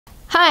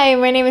Hi,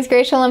 my name is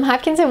Grace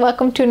Hopkins and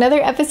welcome to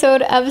another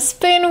episode of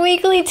Spin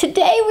Weekly.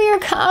 Today we are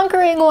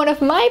conquering one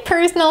of my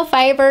personal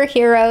fiber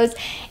heroes,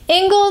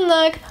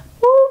 Inglenook.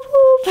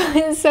 Whoop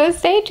whoop. So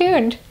stay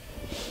tuned.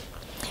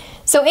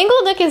 So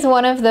Inglenook is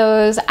one of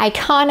those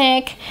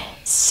iconic,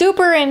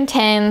 super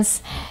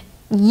intense,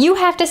 you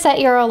have to set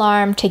your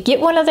alarm to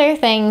get one of their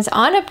things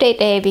on update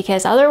day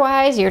because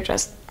otherwise you're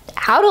just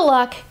out of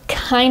luck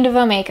kind of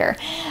a maker.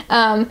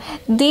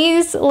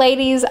 These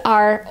ladies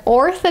are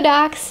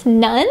Orthodox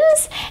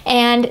nuns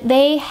and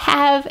they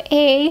have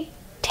a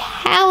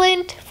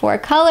talent for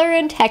color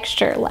and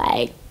texture.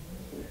 Like,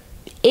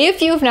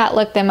 if you've not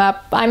looked them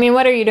up, I mean,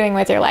 what are you doing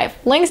with your life?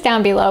 Links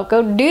down below.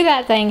 Go do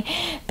that thing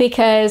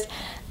because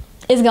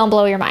it's gonna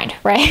blow your mind,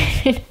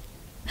 right?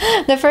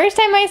 The first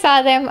time I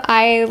saw them,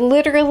 I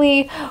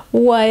literally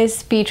was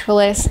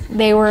speechless.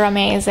 They were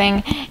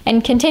amazing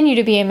and continue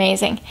to be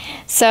amazing.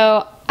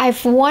 So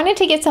I've wanted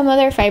to get some of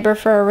their fiber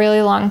for a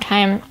really long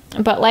time,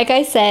 but like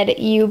I said,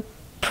 you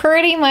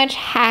pretty much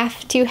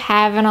have to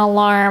have an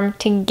alarm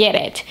to get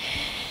it.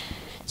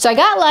 So I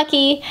got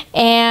lucky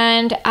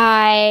and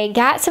I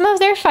got some of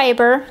their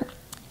fiber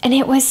and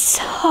it was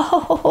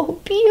so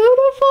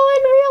beautiful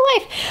in real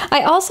life.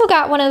 I also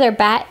got one of their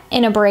Batt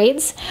in a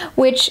braids,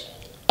 which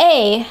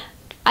I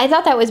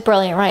thought that was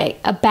brilliant, right?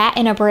 A Batt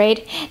in a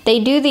braid. They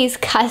do these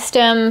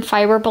custom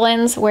fiber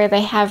blends where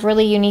they have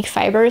really unique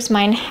fibers.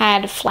 Mine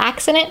had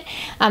flax in it.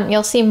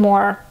 You'll see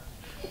more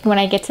when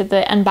I get to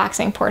the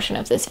unboxing portion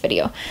of this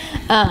video.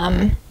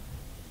 And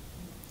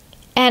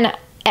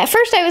at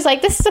first I was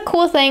like, this is a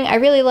cool thing. I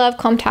really love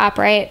comb top,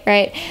 right?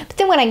 But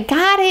then when I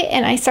got it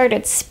and I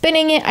started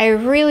spinning it, I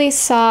really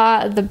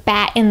saw the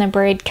Batt in the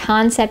braid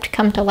concept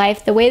come to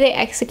life. The way they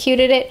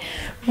executed it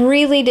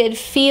really did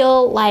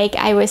feel like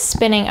I was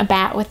spinning a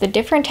bat with the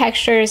different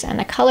textures and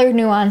the color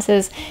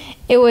nuances.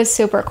 It was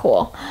super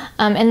cool.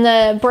 And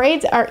the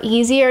braids are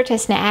easier to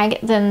snag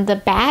than the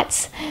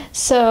bats.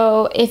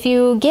 So if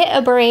you get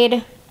a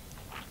braid,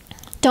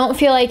 don't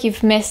feel like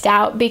you've missed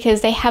out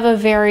because they have a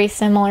very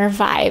similar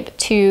vibe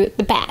to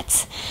the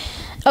bats.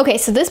 Okay,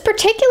 so this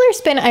particular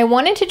spin, I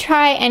wanted to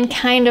try and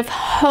kind of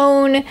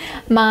hone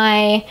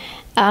my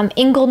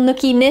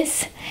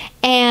Inglenookiness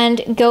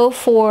and go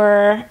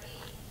for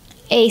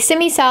a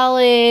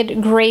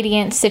semi-solid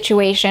gradient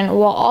situation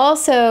while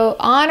also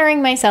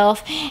honoring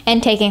myself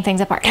and taking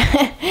things apart.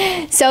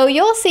 So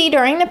you'll see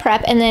during the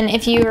prep, and then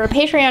if you're a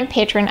Patreon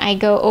patron, I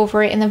go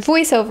over it in the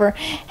voiceover,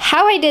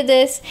 how I did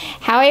this,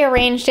 how I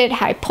arranged it,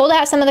 how I pulled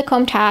out some of the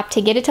comb top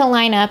to get it to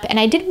line up, and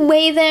I did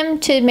weigh them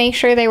to make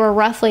sure they were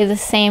roughly the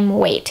same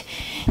weight.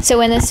 So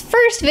in this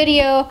first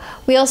video,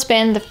 we'll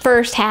spin the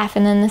first half,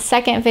 and then the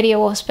second video,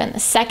 we'll spin the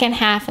second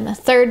half, and the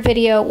third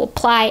video, we'll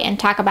ply and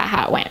talk about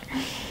how it went.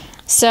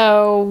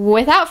 So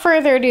without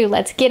further ado,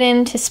 let's get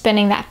into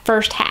spinning that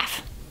first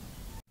half.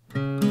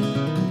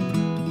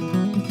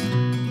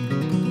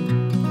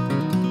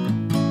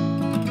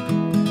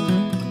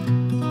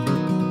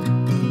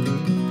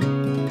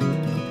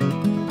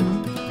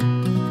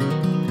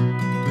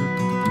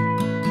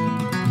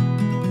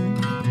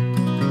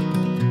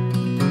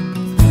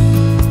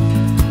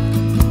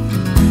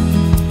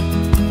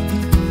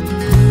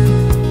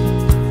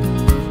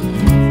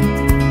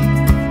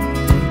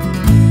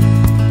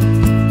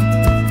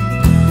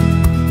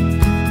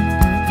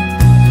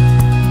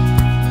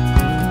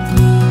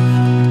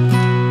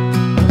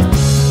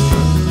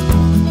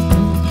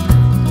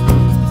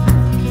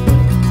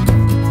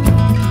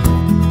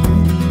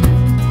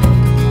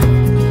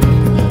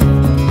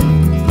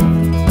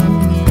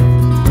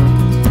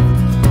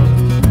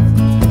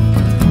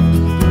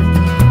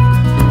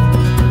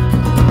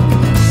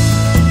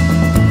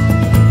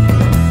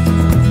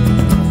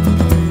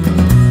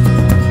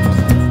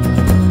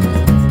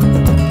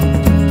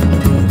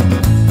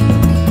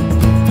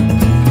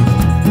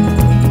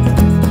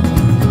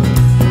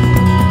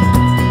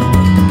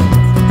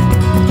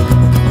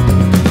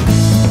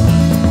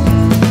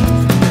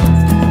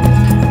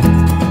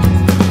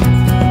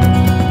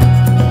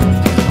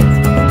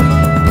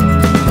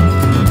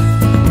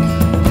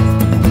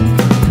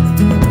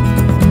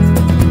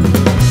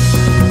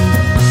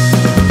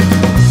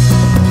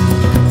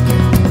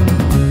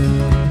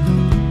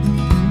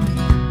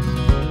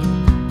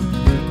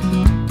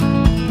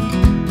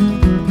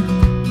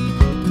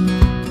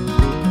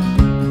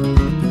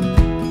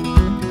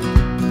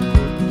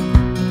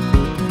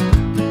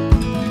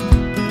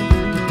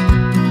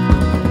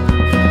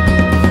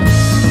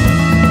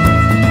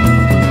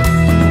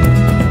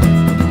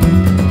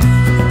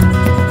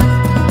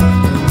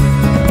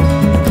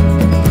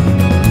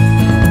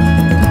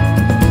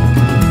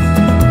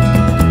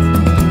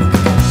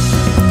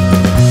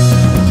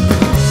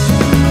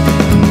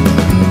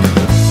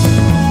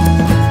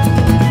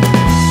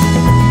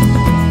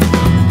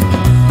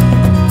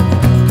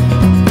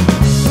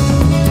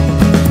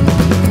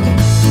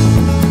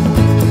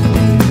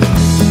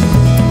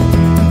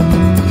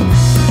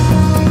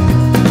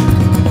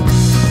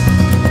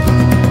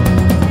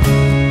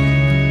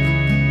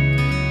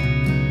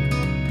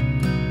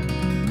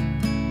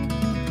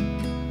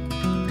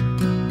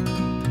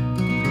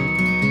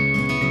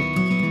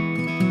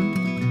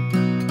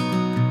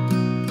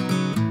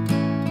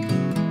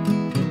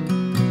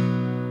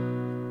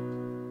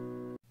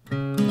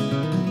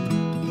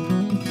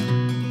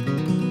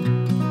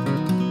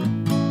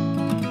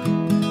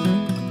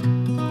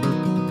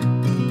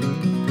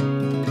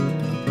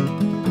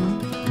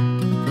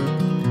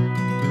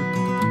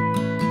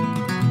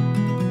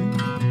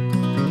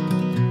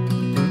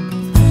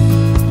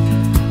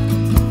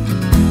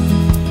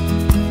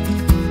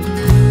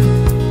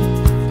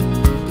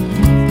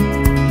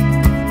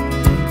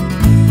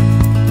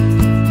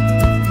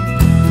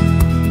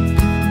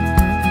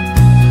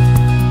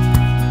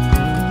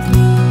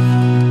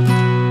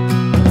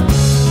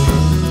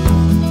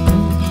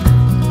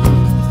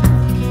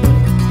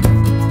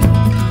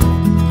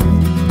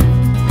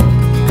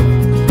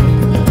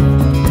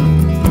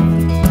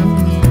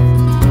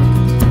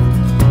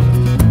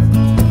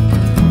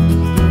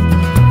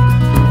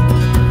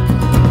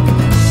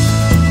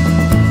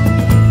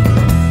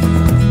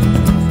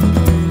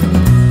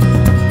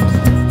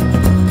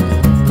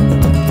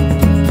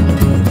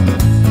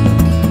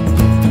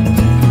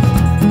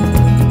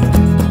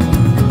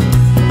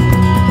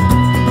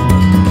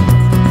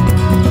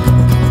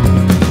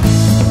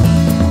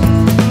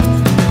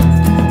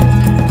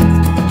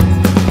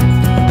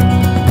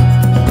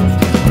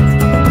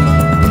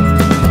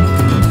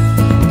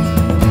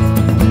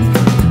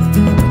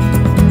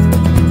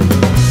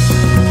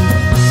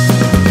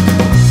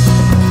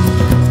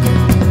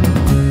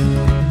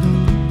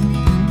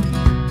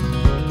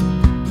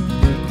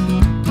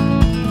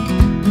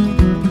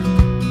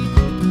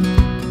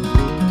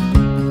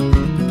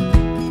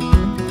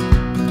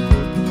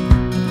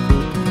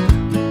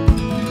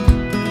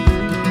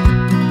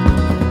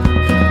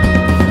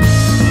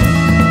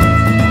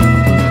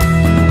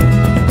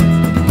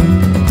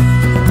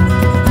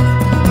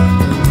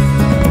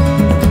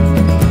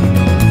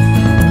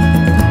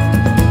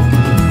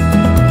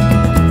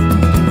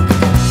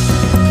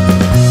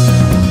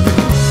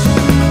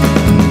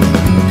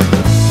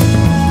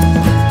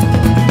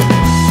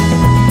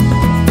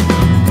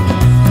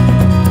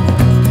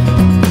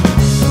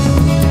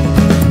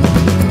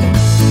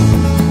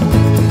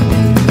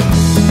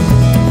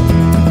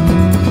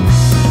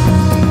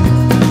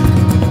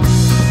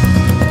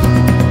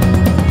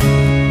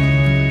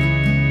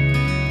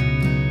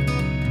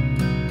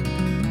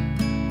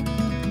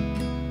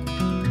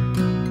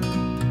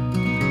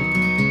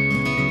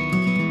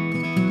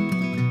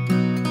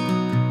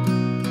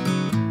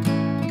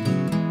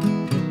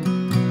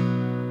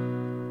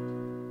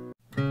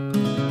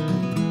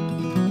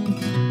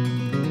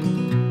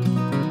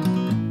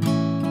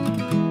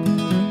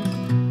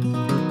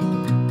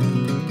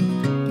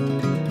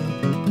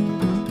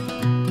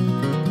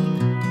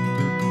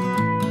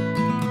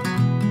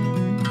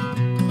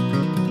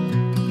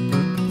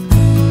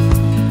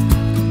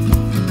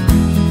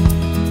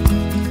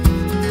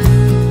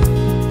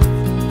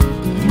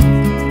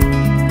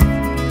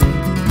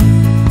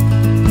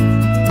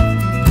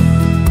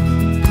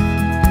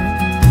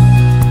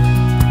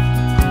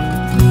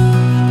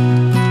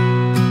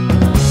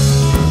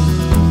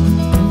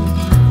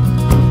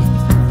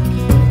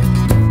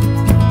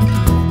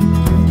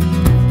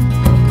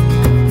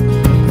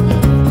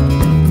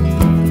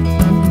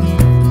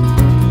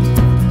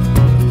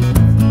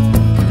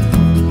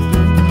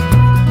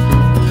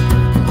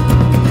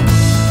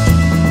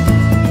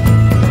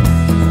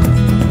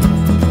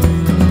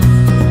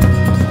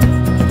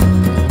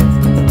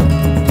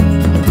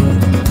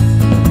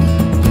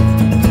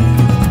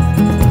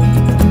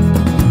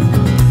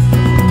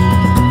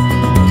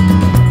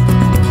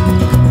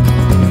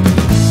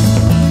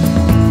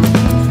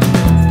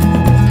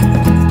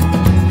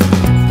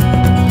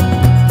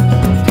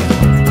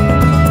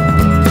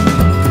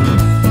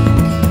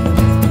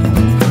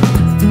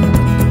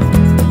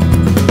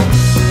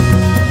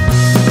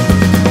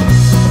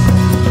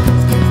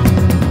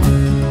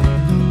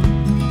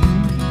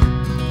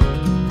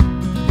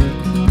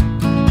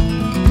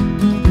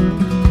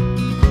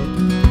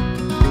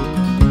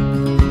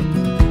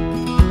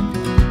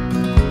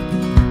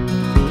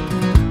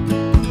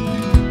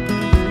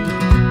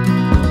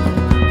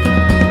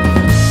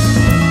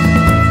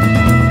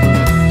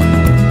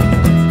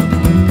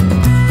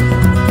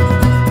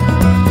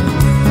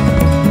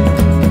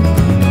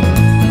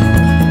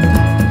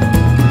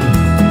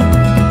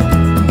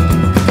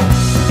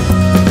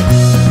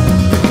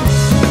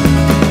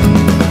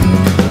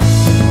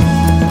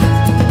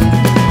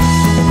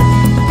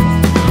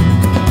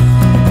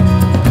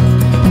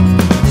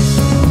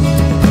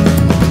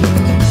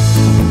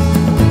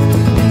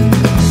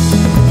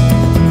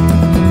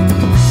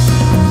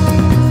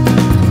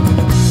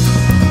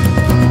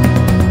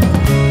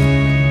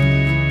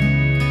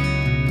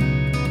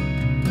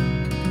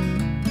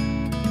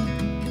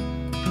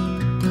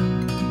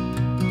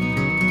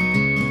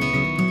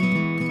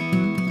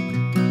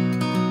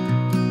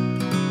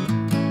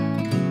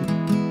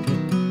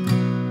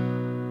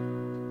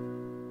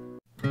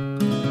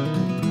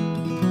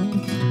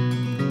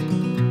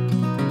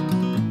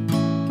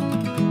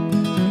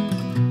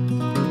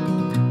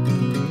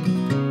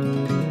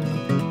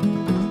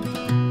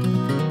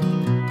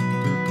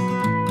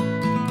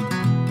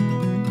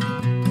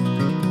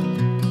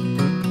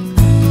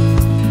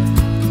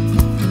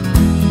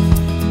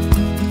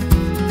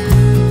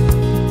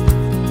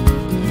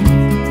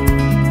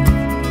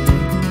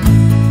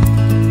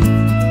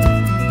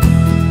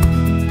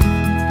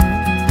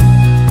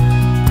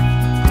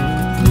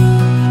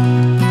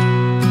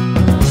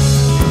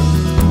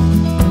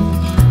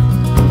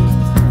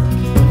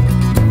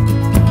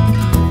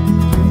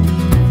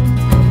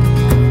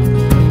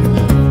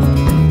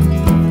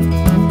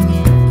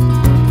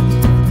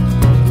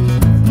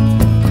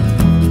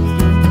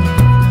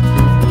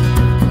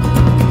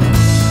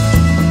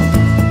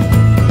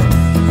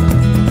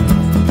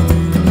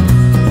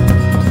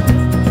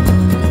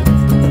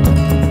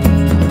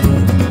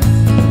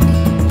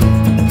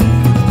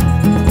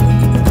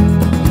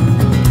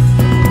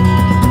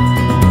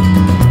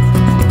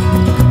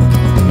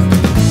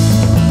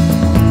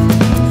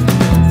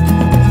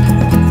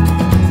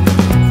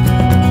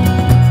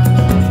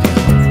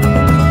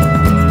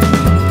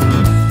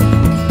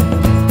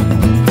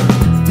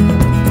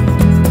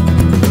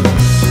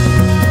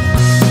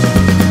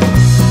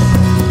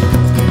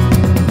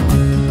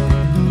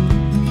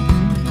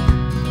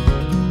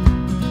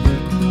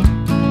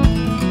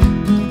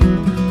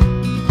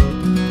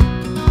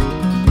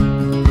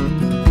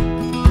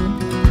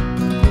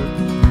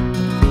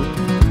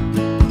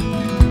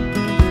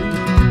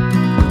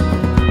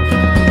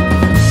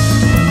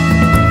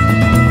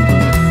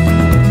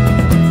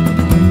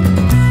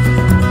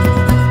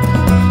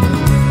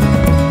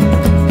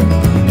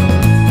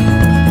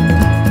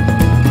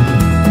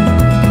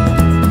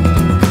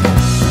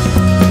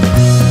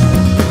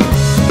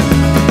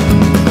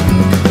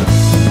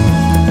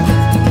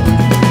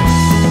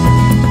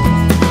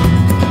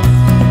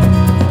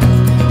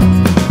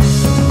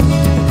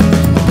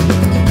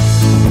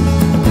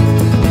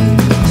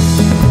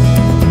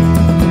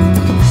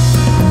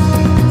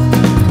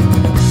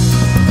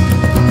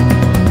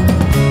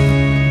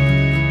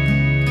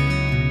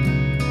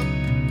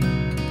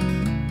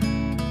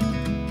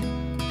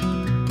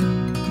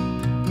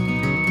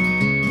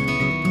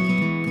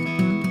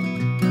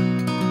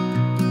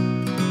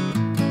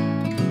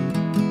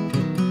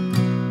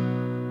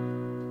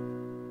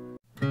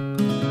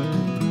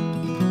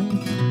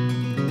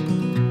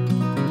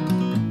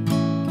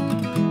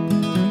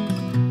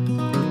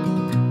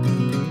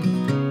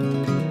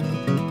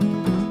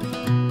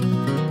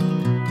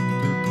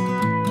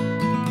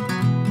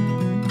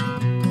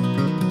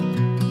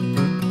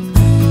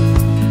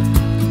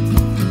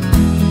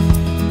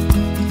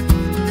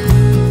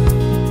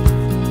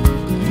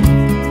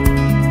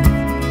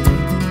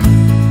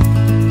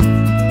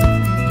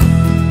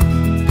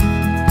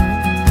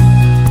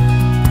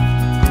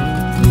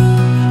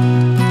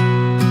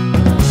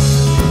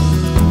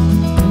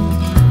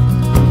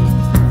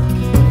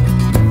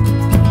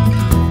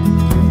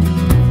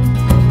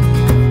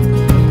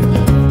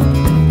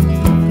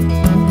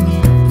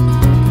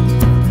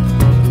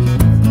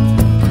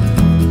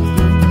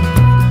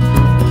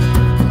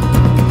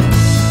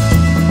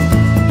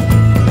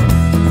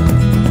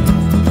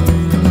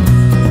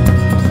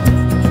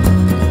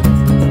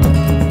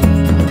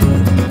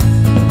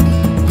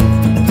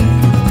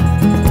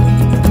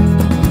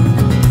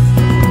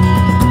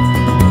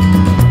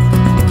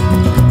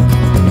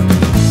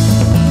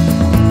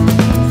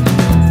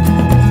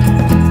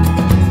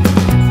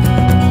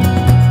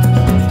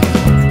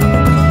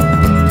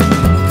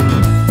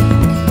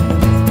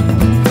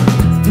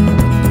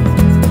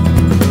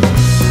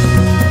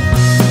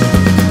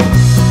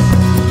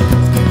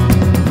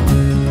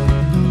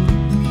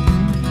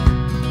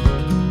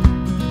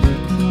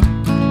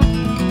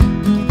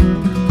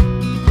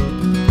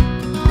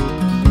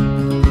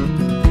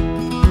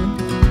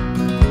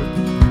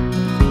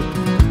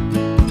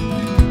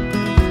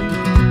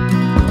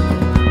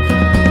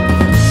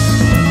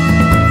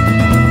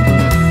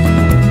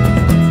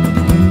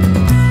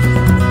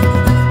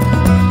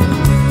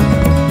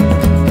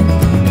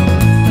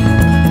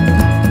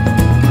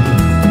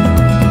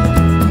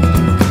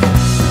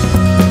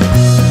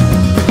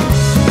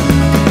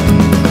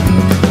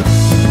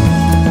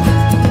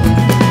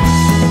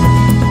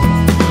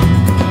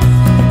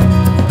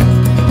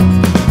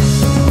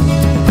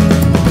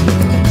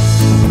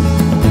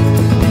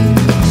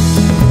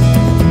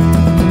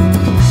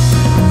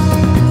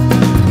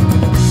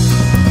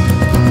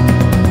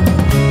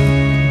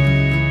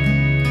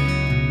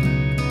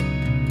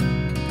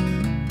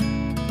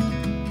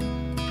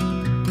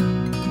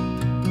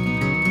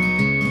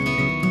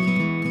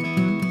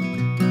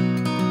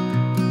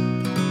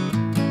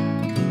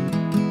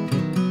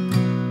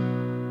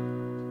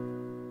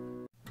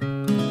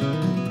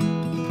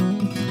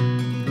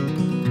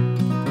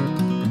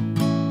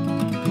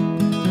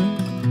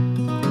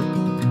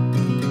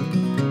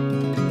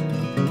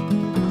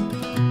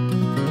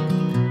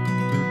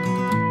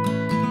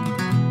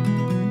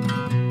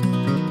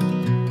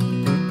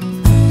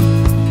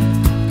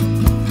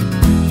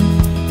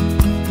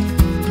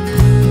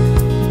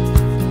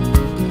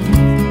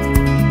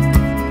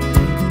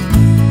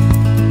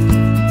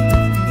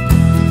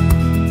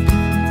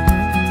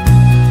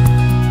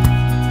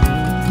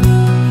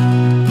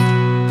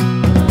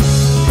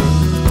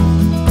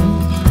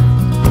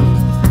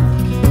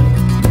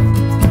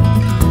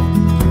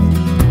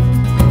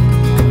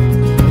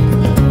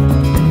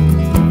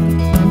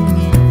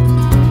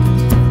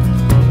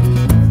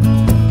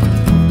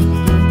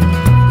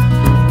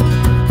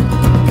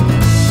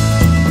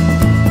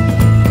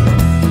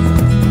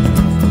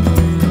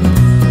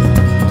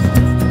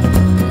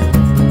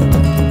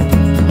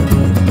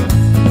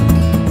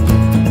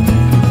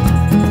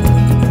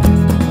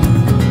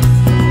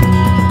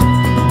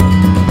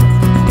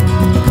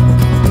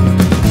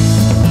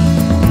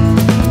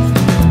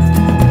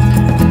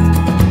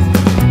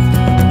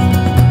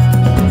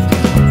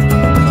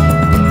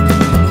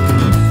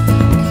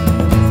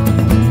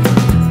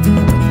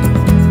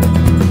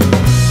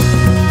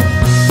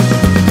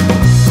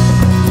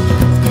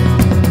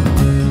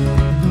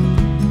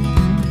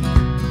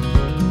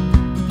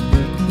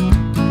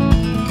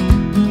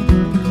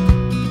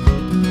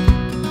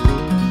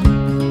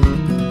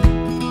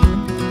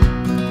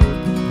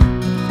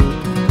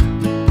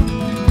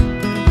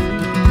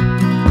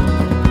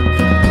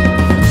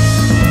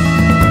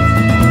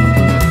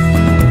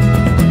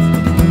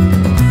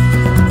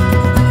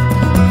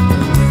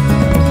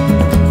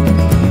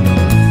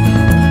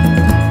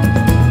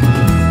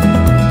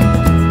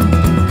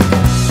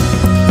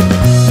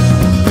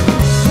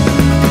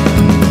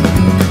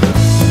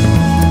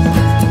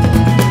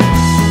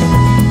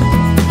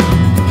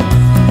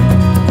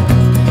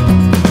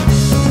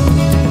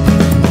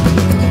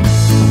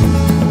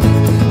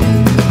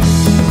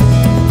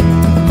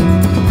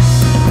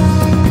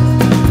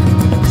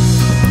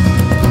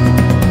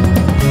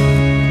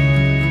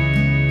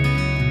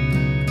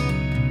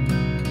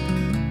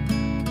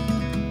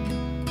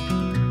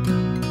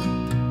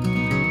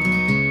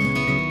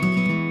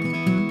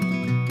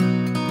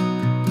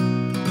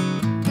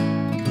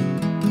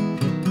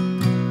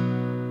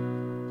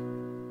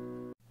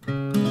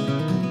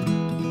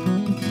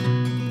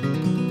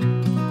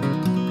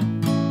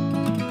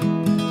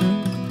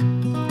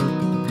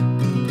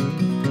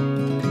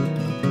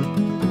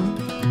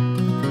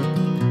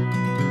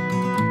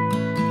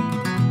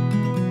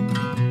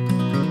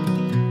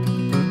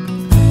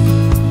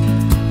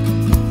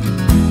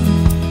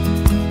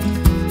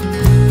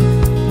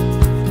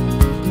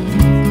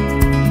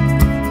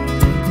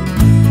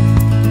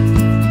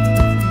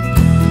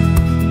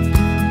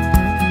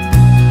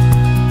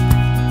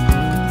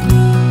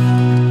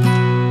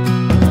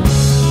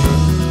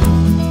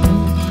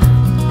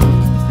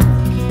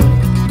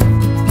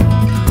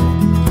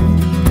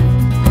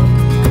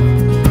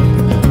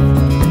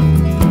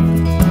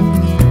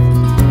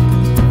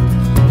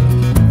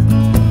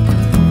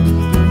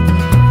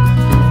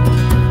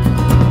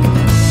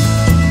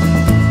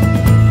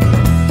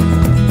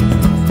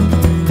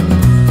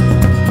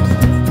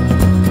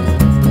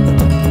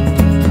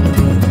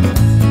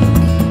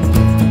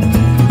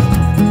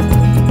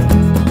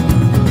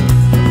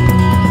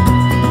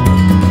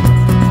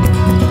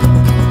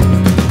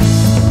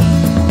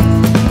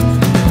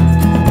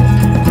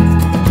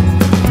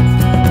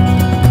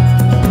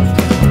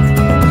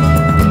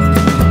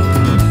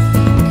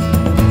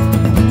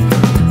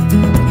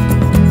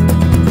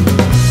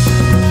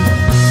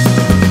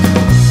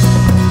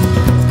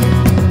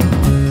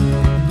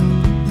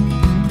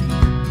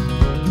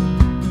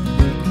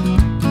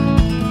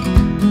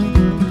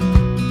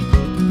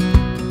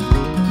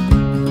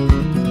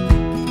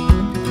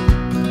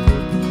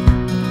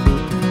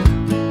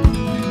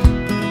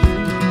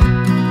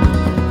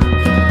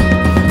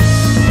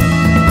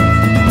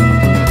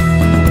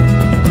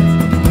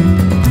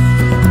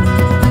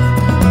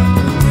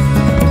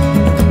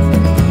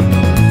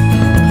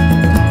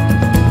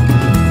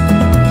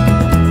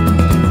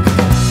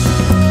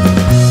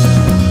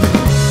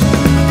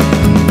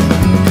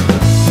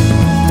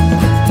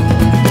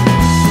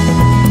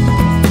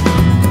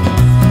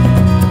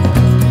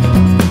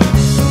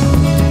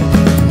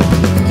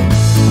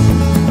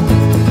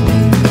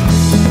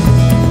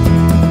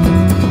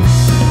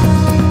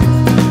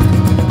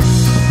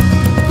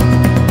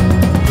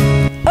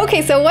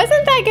 So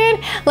wasn't that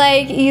good?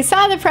 Like, you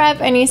saw the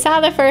prep and you saw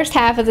the first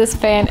half of the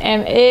spin,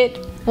 and it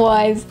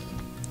was,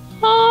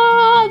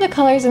 oh, the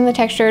colors and the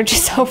texture are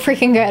just so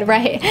freaking good,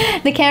 right?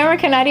 The camera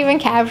cannot even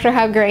capture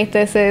how great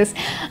this is.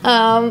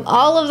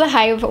 All of the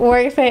hype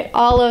worth it,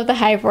 all of the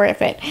hype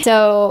worth it.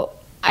 So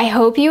I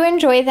hope you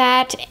enjoy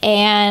that,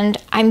 and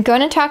I'm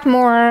gonna talk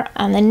more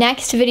on the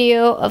next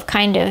video of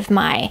kind of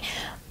my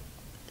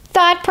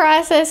thought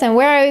process and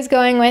where I was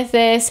going with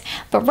this.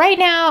 But right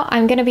now,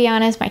 I'm gonna be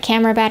honest, my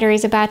camera battery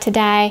is about to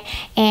die,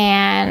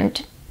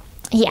 and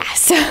yeah,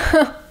 so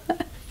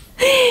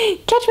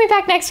catch me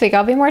back next week.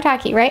 I'll be more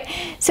talky, right?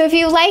 So if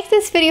you like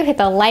this video, hit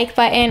the like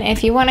button.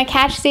 If you want to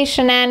catch these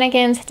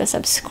shenanigans, hit the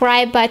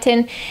subscribe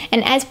button.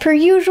 And as per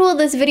usual,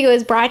 this video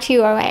is brought to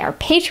you by our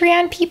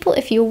Patreon people.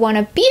 If you want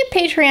to be a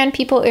Patreon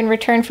people in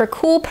return for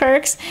cool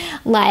perks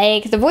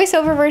like the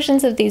voiceover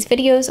versions of these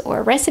videos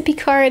or recipe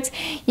cards,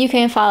 you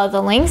can follow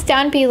the links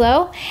down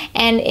below.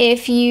 And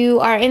if you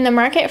are in the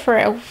market for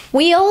a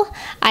wheel,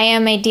 I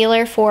am a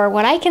dealer for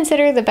what I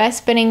consider the best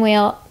spinning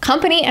wheel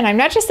company. And I'm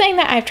not just saying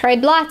that, I've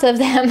tried lots of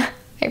them.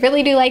 I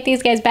really do like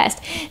these guys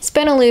best.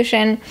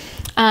 Spinolution.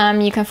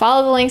 You can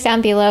follow the links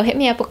down below. Hit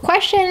me up with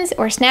questions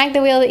or snag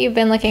the wheel that you've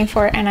been looking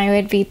for, and I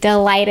would be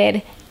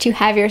delighted to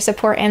have your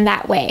support in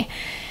that way.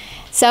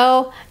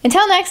 So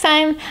until next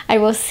time, I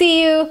will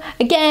see you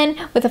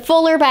again with a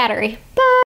fuller battery. Bye!